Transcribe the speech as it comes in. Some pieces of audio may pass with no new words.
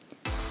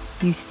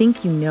You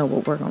think you know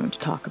what we're going to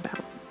talk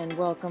about. And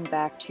welcome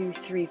back to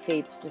Three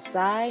Fates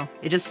Decide.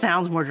 It just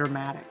sounds more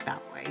dramatic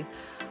that way.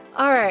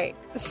 All right,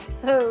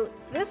 so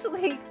this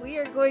week we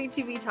are going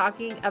to be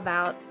talking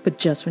about... But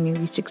just when you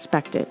least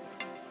expect it,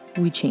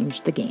 we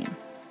changed the game.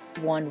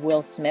 One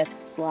Will Smith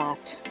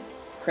slapped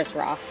Chris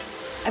Rock.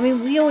 I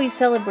mean, we always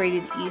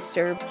celebrated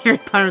Easter. Harry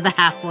Potter the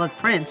Half-Blood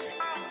Prince.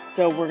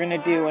 So we're going to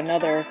do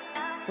another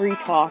free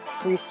talk,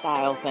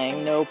 freestyle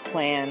thing, no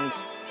planned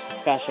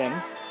discussion.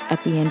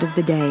 At the end of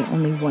the day,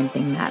 only one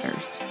thing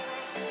matters.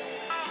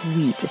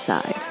 We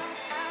decide.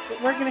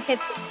 We're going to hit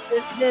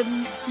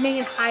the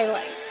main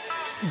highlights.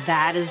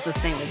 That is the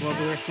thing, like what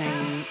we were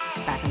saying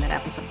back in that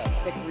episode. A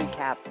quick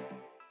recap.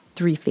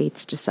 Three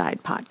Fates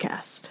Decide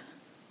podcast.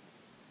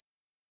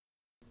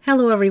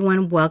 Hello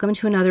everyone, welcome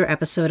to another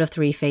episode of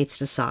Three Fates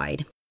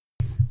Decide.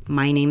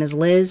 My name is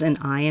Liz and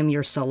I am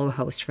your solo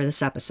host for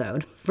this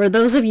episode. For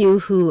those of you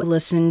who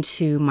listened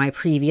to my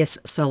previous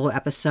solo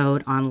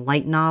episode on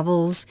light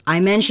novels,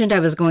 I mentioned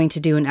I was going to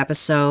do an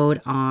episode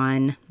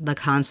on the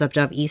concept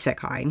of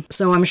isekai.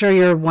 So I'm sure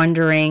you're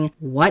wondering,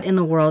 what in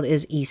the world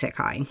is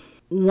isekai?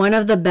 One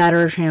of the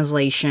better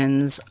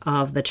translations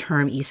of the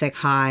term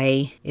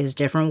isekai is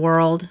different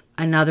world.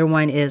 Another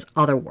one is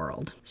other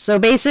world. So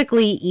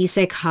basically,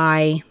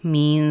 isekai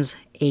means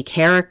a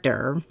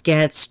character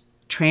gets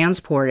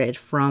transported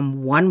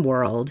from one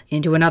world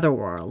into another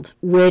world,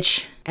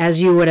 which,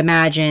 as you would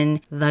imagine,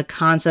 the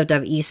concept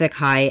of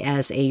isekai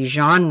as a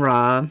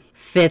genre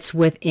fits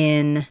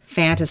within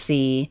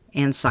fantasy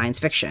and science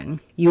fiction.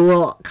 You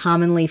will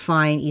commonly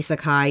find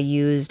isekai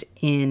used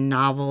in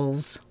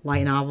novels,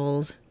 light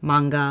novels,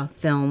 manga,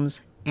 films,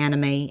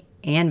 anime,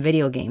 and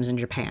video games in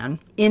Japan.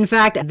 In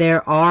fact,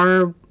 there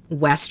are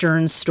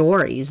Western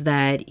stories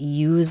that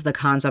use the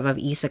concept of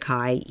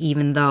isekai,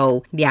 even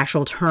though the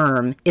actual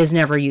term is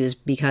never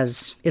used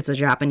because it's a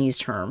Japanese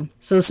term.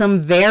 So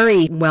some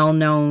very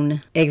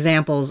well-known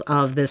examples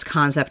of this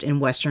concept in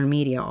Western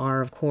media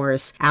are, of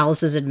course,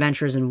 Alice's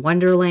Adventures in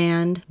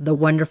Wonderland, The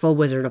Wonderful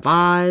Wizard of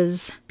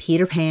Oz,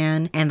 Peter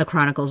Pan, and The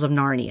Chronicles of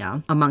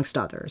Narnia, amongst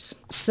others.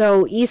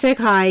 So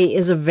isekai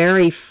is a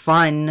very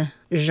fun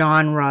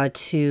genre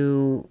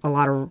to a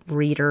lot of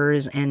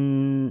readers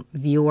and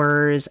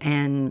viewers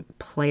and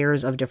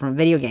players of different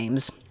video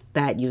games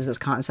that use this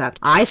concept.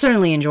 I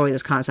certainly enjoy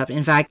this concept.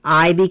 In fact,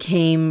 I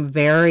became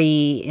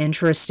very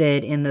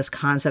interested in this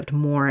concept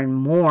more and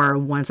more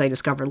once I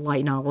discovered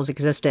light novels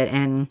existed,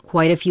 and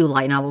quite a few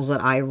light novels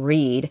that I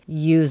read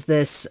use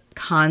this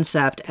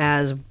concept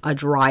as a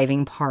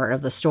driving part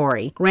of the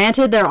story.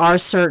 Granted, there are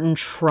certain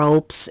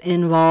tropes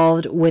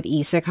involved with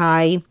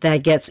isekai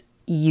that gets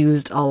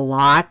used a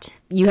lot.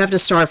 You have to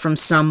start from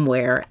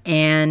somewhere,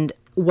 and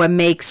what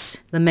makes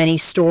the many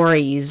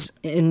stories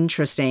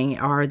interesting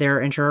are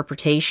their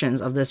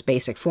interpretations of this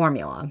basic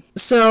formula.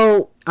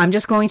 So I'm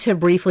just going to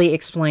briefly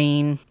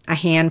explain a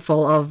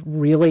handful of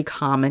really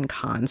common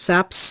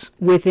concepts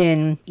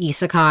within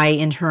isekai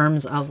in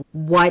terms of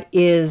what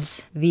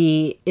is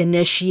the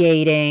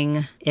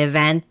initiating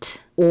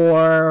event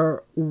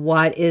or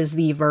what is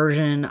the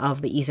version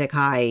of the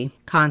isekai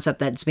concept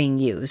that's being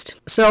used.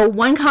 So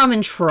one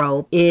common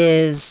trope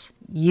is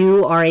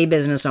you are a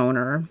business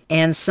owner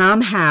and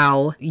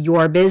somehow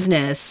your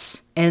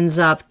business ends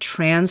up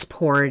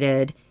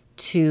transported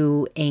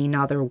to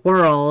another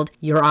world.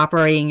 You're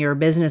operating your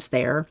business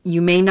there.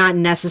 You may not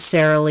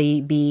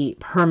necessarily be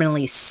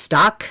permanently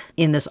stuck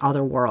in this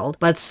other world,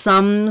 but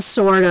some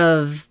sort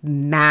of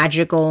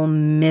magical,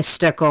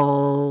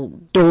 mystical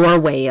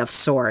doorway of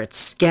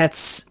sorts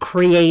gets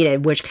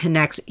created, which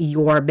connects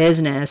your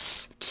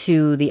business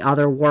to the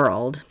other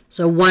world.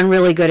 So one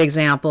really good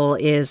example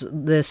is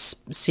this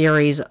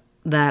series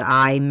that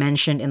I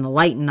mentioned in the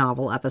light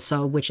novel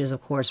episode, which is, of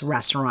course,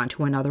 Restaurant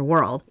to Another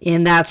World.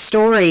 In that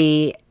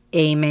story,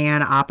 a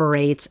man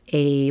operates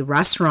a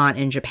restaurant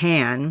in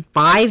Japan.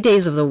 5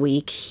 days of the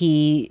week,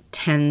 he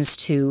tends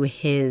to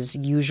his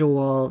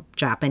usual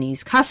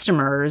Japanese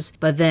customers,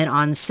 but then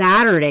on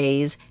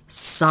Saturdays,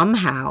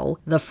 somehow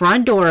the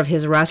front door of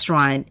his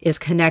restaurant is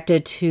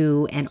connected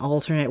to an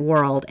alternate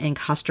world, and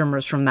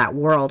customers from that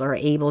world are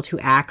able to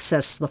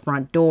access the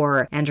front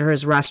door, enter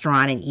his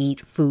restaurant, and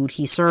eat food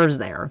he serves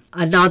there.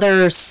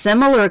 Another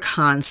similar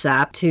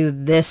concept to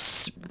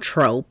this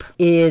trope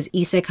is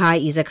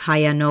isekai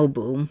izakaya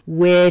nobu,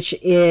 which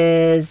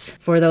is,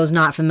 for those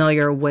not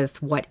familiar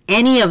with what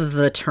any of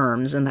the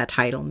terms in that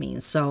title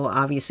means. So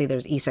obviously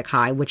there's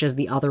isekai, which is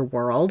the other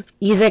world.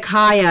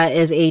 Izakaya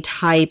is a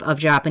type of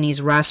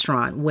Japanese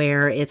restaurant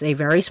where it's a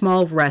very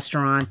small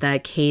restaurant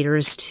that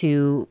caters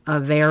to a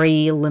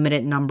very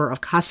limited number of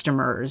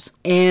customers.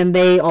 And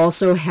they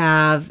also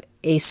have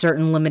a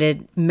certain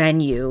limited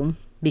menu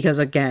because,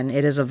 again,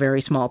 it is a very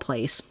small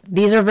place.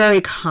 These are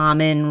very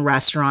common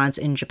restaurants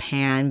in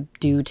Japan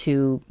due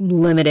to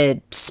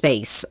limited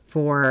space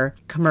for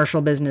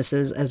commercial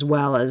businesses as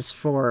well as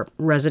for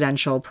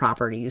residential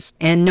properties.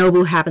 And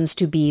Nobu happens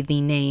to be the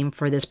name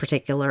for this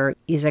particular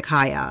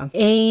izakaya.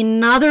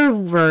 Another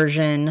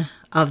version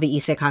of the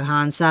isekai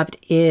concept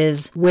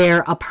is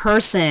where a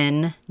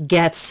person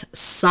gets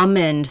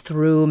summoned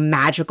through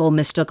magical,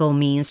 mystical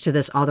means to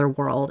this other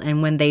world.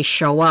 And when they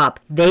show up,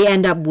 they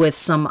end up with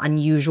some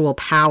unusual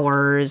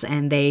powers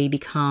and they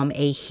become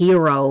a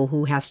hero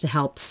who has to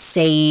help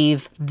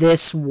save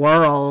this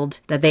world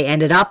that they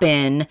ended up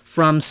in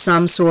from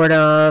some sort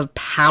of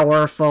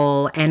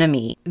powerful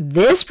enemy.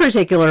 This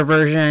particular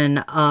version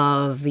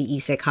of the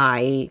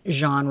isekai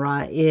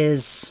genre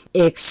is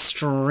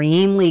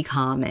extremely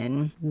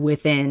common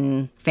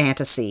within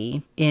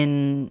fantasy,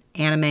 in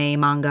anime,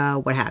 manga,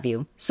 what have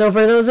you. So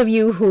for those of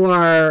you who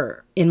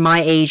are in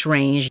my age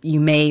range, you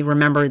may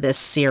remember this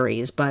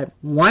series, but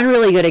one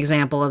really good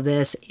example of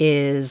this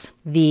is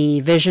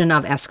the Vision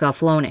of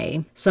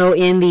Escaflowne. So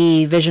in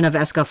the Vision of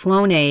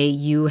Escaflowne,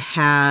 you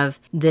have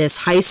this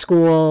high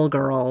school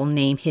girl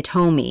named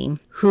Hitomi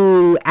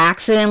who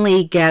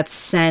accidentally gets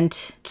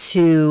sent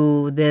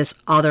to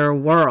this other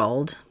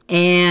world.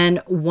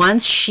 And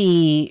once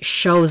she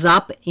shows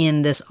up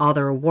in this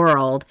other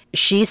world,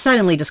 she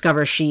suddenly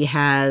discovers she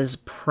has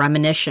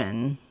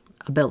premonition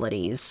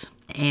abilities.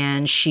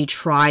 And she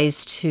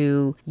tries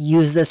to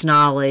use this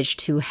knowledge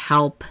to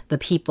help the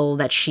people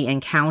that she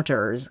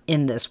encounters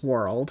in this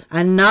world.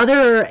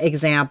 Another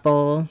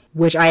example,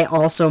 which I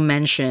also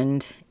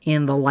mentioned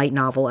in the light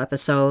novel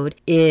episode,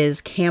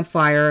 is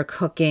Campfire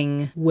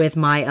Cooking with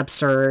My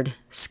Absurd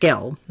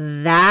Skill.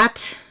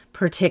 That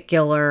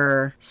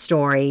particular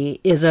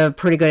story is a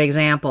pretty good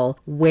example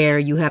where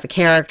you have a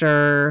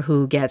character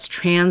who gets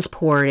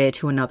transported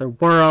to another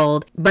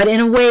world. But in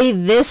a way,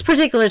 this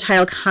particular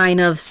title kind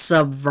of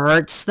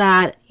subverts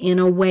that in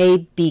a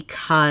way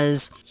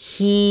because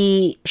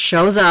he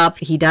shows up,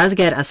 he does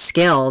get a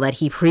skill that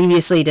he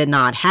previously did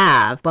not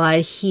have,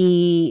 but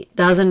he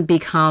doesn't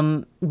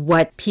become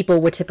what people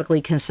would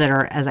typically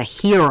consider as a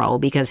hero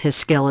because his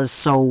skill is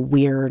so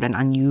weird and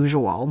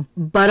unusual.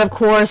 But of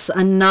course,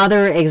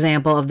 another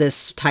example of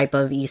this type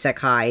of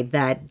isekai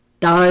that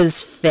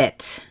does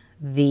fit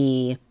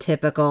the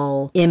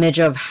typical image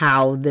of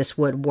how this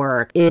would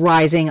work is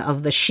Rising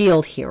of the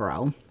Shield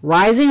Hero.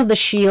 Rising of the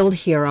Shield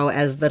Hero,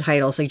 as the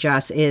title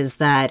suggests, is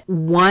that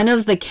one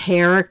of the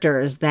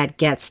characters that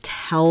gets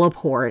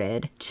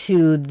teleported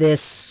to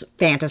this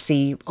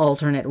fantasy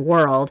alternate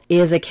world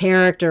is a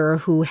character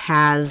who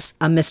has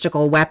a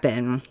mystical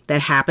weapon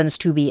that happens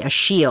to be a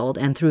shield,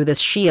 and through this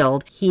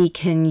shield, he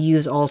can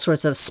use all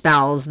sorts of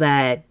spells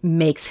that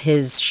makes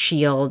his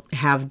shield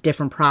have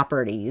different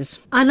properties.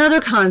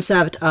 Another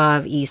concept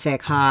of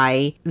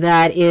isekai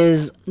that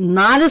is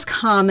not as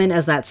common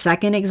as that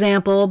second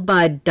example,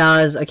 but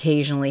does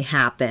occasionally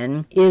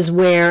happen, is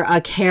where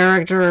a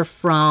character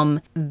from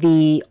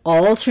the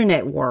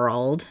alternate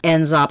world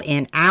ends up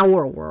in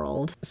our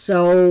world.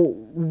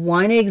 So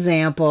one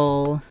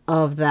example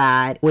of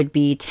that would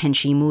be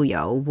Tenchi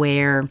Muyo,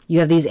 where you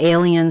have these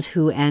aliens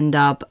who end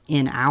up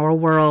in our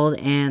world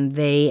and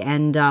they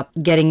end up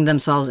getting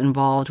themselves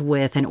involved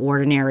with an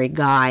ordinary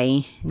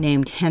guy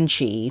named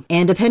Tenchi.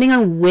 And depending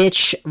on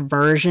which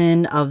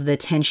version of the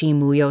Tenchi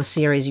Muyo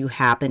series you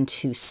happen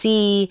to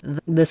see,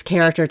 this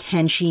character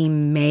Tenchi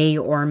may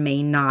or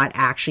may not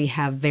actually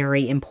have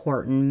very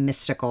important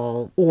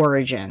mystical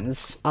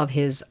origins of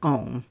his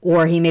own.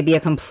 Or he may be a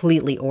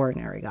completely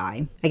ordinary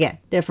guy. Again,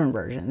 different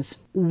versions.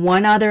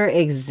 One other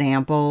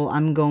example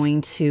I'm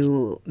going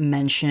to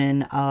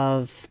mention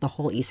of the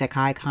whole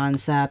isekai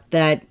concept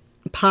that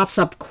pops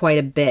up quite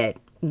a bit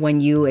when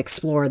you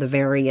explore the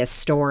various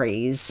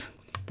stories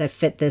that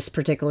fit this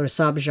particular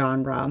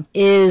subgenre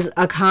is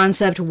a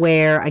concept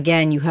where,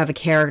 again, you have a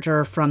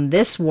character from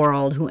this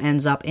world who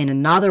ends up in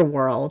another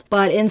world,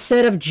 but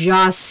instead of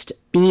just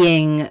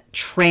being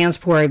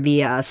transported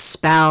via a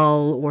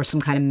spell or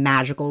some kind of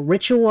magical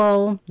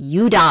ritual,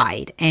 you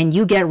died and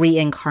you get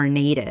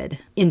reincarnated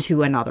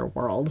into another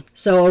world.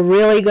 So a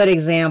really good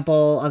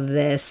example of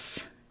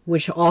this,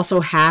 which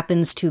also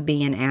happens to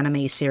be an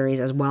anime series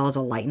as well as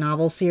a light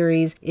novel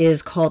series,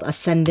 is called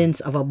Ascendance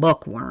of a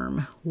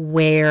Bookworm,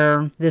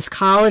 where this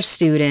college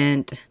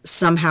student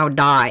somehow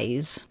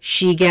dies.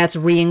 She gets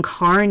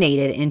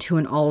reincarnated into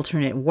an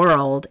alternate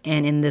world,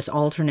 and in this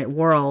alternate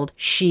world,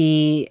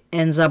 she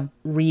ends up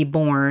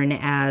reborn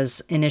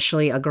as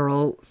initially a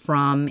girl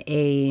from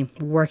a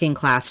working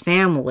class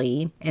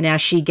family. And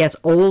as she gets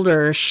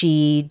older,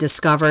 she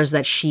discovers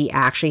that she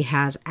actually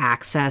has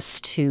access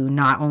to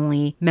not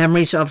only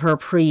memories of her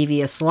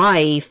previous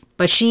life,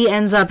 but she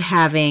ends up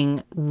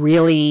having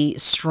really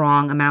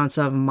strong amounts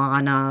of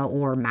mana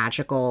or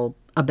magical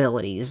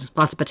abilities,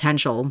 lots of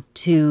potential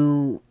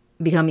to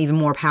become even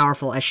more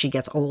powerful as she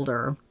gets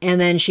older. And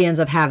then she ends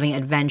up having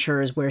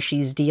adventures where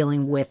she's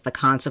dealing with the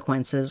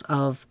consequences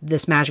of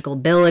this magical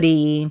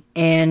ability,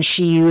 and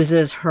she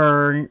uses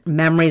her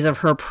memories of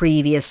her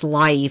previous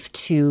life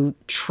to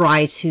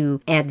try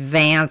to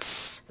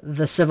advance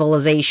the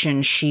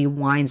civilization she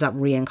winds up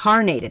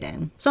reincarnated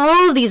in. So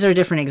all of these are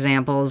different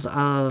examples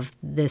of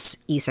this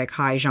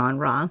isekai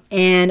genre.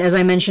 And as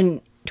I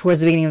mentioned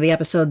towards the beginning of the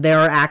episode, there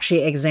are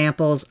actually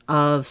examples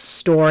of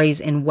stories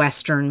in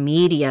Western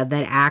media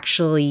that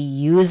actually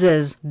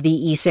uses the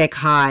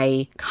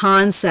isekai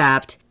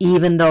concept,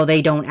 even though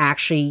they don't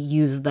actually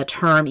use the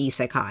term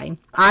isekai.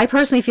 I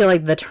personally feel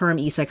like the term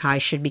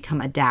isekai should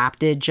become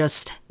adapted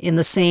just in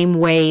the same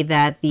way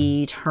that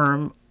the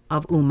term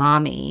of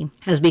umami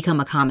has become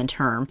a common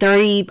term.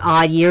 30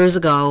 odd years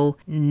ago,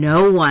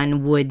 no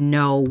one would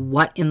know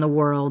what in the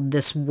world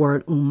this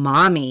word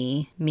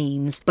umami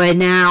means. But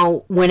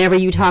now, whenever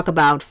you talk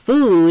about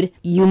food,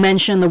 you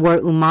mention the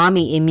word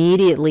umami,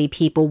 immediately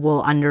people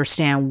will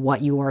understand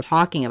what you are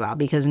talking about,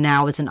 because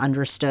now it's an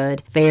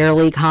understood,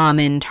 fairly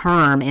common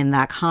term in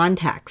that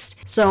context.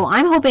 So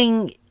I'm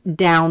hoping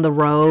down the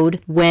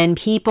road, when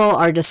people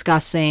are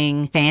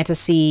discussing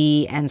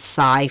fantasy and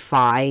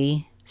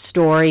sci-fi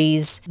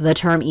stories, the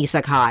term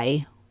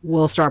isekai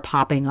will start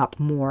popping up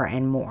more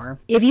and more.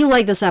 If you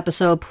like this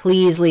episode,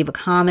 please leave a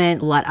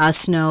comment. Let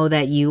us know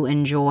that you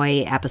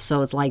enjoy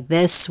episodes like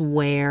this,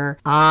 where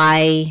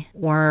I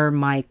or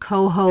my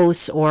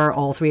co-hosts or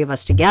all three of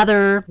us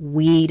together,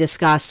 we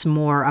discuss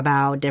more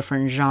about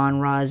different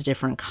genres,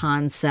 different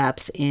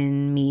concepts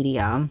in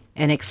media,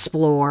 and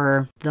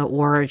explore the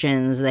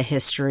origins, the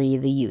history,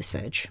 the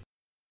usage.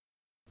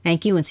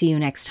 Thank you, and see you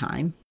next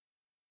time.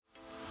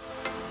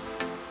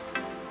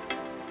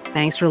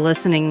 Thanks for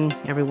listening,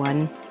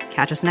 everyone.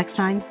 Catch us next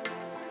time.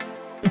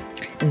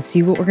 And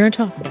see what we're going to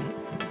talk about.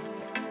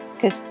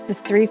 Because the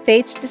three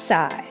fates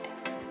decide.